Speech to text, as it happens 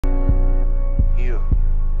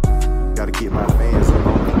gotta get my fans up. I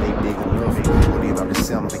don't think they dig enough. What they about to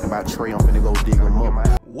sell, I'm thinking about Trey, I'm finna go dig them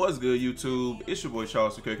up. What's good, YouTube? It's your boy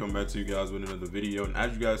Shoutout. Okay, coming back to you guys with another video. And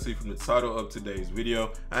as you guys see from the title of today's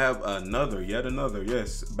video, I have yet another,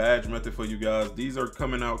 yes, badge method for you guys. These are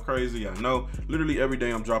coming out crazy, I know. Literally every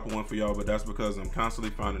day I'm dropping one for y'all, but that's because I'm constantly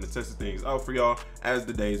finding and testing things out for y'all as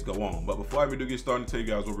the days go on. But before I even do get started to tell you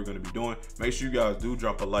guys what we're going to be doing, make sure you guys do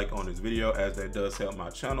drop a like on this video, as that does help my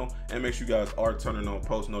channel, and make sure you guys are turning on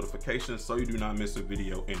post notifications so you do not miss a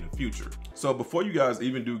video in the future. So before you guys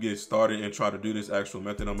even do get started and try to do this actual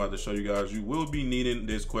method I'm about to show you guys, you will be needing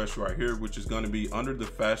this quest right here, which is going to be under the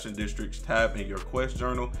fashion districts tab in your quest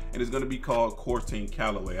journal, and it's going to be called Courting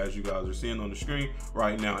Callaway, as you guys are seeing on the screen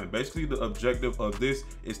right now. And basically the objective of this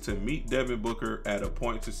is to meet Devin Booker at a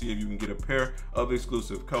point to see if you can get a pair of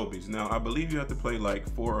exclusive Kobe's. Now I believe you have to play like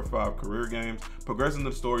 4 or 5 career games, progressing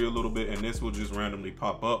the story a little bit, and this will just randomly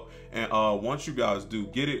pop up. And once you guys do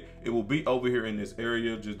get it, it will be over here in this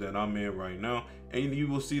area just that I'm in right now, and you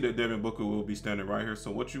will see that Devin Booker will be standing right here.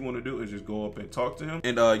 So what you want to do is just go up and talk to him.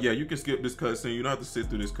 And yeah, you can skip this cutscene. You don't have to sit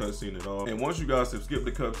through this cutscene at all. And once you guys have skipped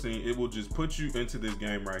the cutscene, it will just put you into this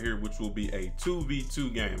game right here, which will be a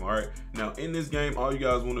 2v2 game. All right. Now in this game, all you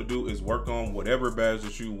guys want to do is work on whatever badge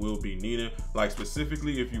that you will be needing. Like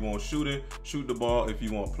specifically, if you want shooting, shoot the ball. If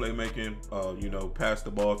you want playmaking, you know, pass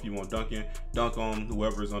the ball. If you want dunking, dunk on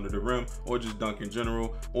whoever is under the rim, or just dunk in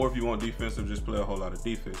general. Or if you want defensive, just play a whole lot of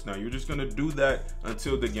defense. Now you're just gonna do that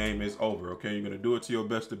until the game is over. Okay, you're gonna do it to your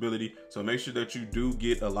best ability, so make sure that you do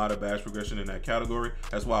get a lot of badge progression in that category.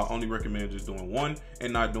 That's why I only recommend just doing 1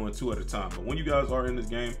 and not doing 2 at a time. But when you guys are in this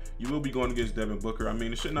game, you will be going against Devin Booker. I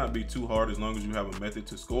mean, it should not be too hard as long as you have a method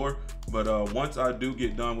to score. But once I do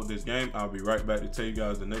get done with this game, I'll be right back to tell you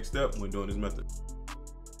guys the next step when doing this method.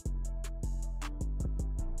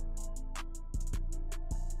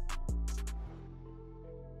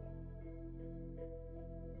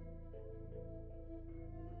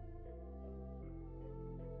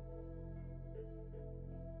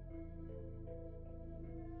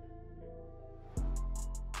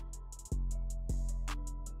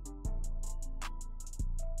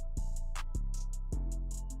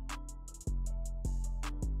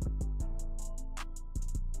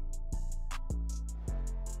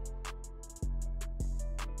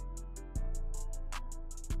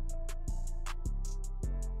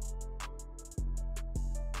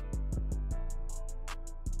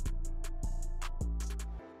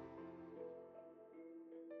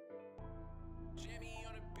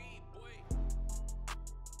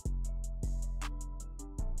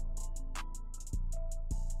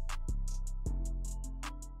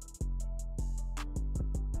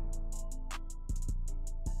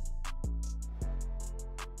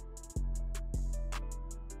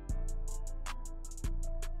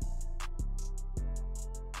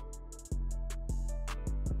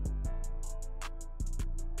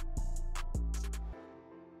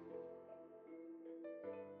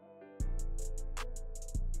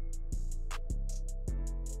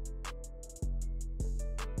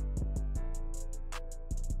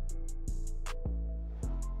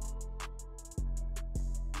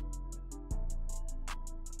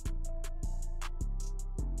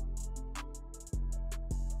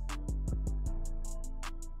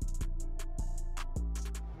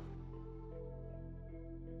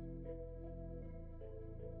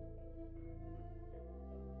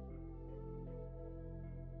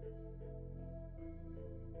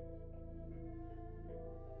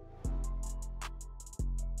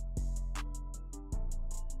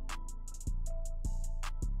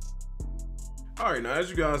 All right, now as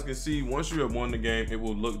you guys can see, once you have won the game, it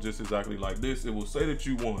will look just exactly like this. It will say that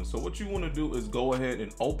you won. So what you want to do is go ahead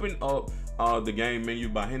and open up the game menu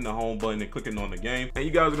by hitting the home button and clicking on the game. And you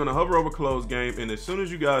guys are going to hover over close game. And as soon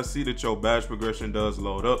as you guys see that your badge progression does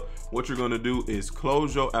load up, what you're going to do is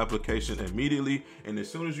close your application immediately. And as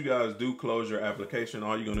soon as you guys do close your application,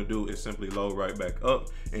 all you're going to do is simply load right back up.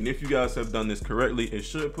 And if you guys have done this correctly, it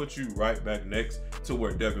should put you right back next to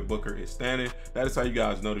where Devin Booker is standing. That is how you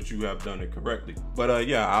guys know that you have done it correctly. But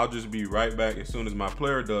yeah, I'll just be right back as soon as my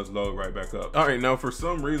player does load right back up. All right, now for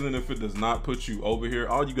some reason, if it does not put you over here,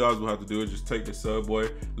 all you guys will have to do is just take the subway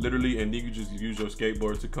literally, and you can just use your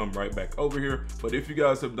skateboard to come right back over here. But if you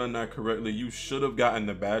guys have done that correctly, you should have gotten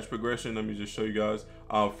the badge progression. Let me just show you guys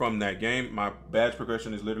from that game. My badge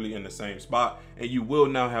progression is literally in the same spot, and you will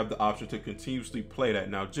now have the option to continuously play that.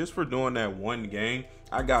 Now just for doing that one game,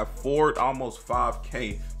 I got almost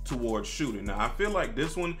 5K towards shooting. Now I feel like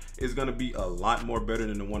this one is going to be a lot more better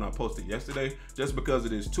than the one I posted yesterday, just because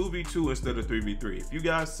it is 2v2 instead of 3v3. If you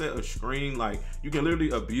guys set a screen, like, you can literally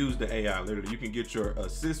abuse the AI. Literally, you can get your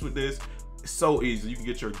assist with this, so easy. You can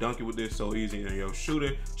get your dunking with this so easy, and your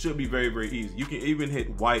shooting should be very, very easy. You can even hit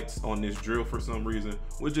whites on this drill for some reason,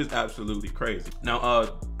 which is absolutely crazy. Now,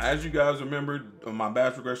 as you guys remembered on my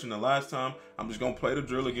badge progression the last time, I'm just gonna play the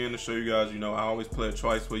drill again to show you guys, you know, I always play it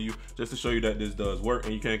twice for you just to show you that this does work,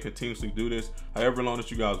 and you can continuously do this however long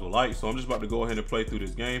that you guys will like. So I'm just about to go ahead and play through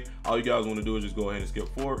this game. All you guys want to do is just go ahead and skip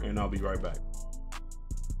forward, and I'll be right back.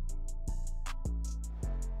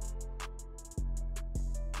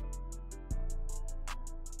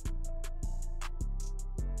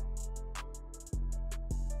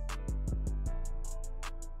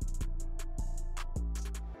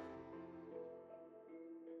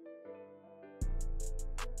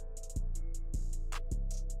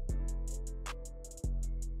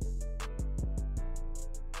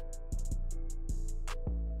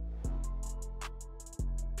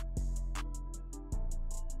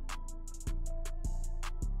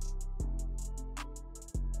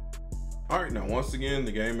 All right, now once again,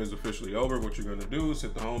 the game is officially over. What you're gonna do is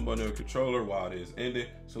hit the home button of your controller while it is ending,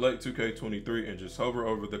 select 2K23 and just hover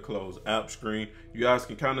over the close app screen. You guys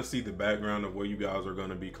can kind of see the background of where you guys are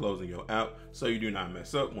gonna be closing your app so you do not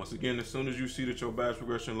mess up. Once again, as soon as you see that your badge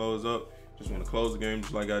progression loads up, just wanna close the game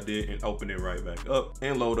just like I did and open it right back up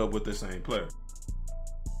and load up with the same player.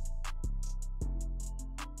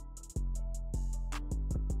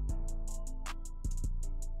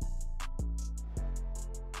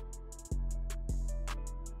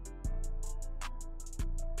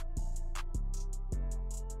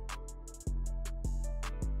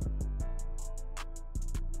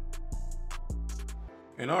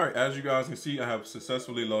 And all right, as you guys can see, I have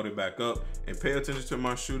successfully loaded back up, and pay attention to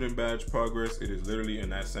my shooting badge progress. It is literally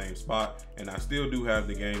in that same spot, and I still do have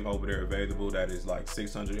the game over there available that is like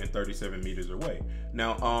 637 meters away.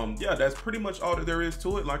 Now, yeah, that's pretty much all that there is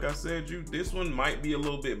to it. Like I said, this one might be a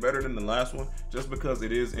little bit better than the last one just because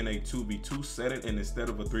it is in a 2v2 setting and instead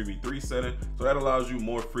of a 3v3 setting. So that allows you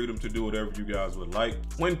more freedom to do whatever you guys would like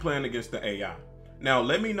when playing against the AI. Now,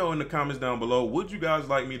 let me know in the comments down below, would you guys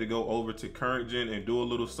like me to go over to current gen and do a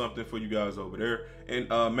little something for you guys over there and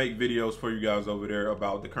make videos for you guys over there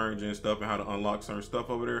about the current gen stuff and how to unlock certain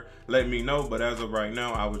stuff over there? Let me know. But as of right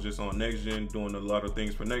now, I was just on next gen doing a lot of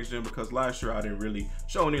things for next gen because last year I didn't really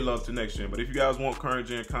show any love to next gen. But if you guys want current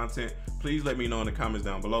gen content, please let me know in the comments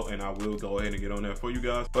down below and I will go ahead and get on there for you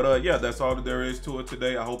guys. But yeah, that's all that there is to it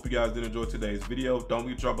today. I hope you guys did enjoy today's video. Don't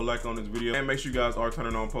forget to drop a like on this video and make sure you guys are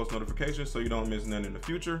turning on post notifications so you don't miss none in the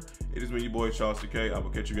future. It is me, your boy Shoutout. I will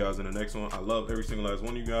catch you guys in the next one. I love every single last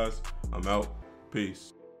one of you guys. I'm out.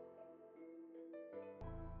 Peace.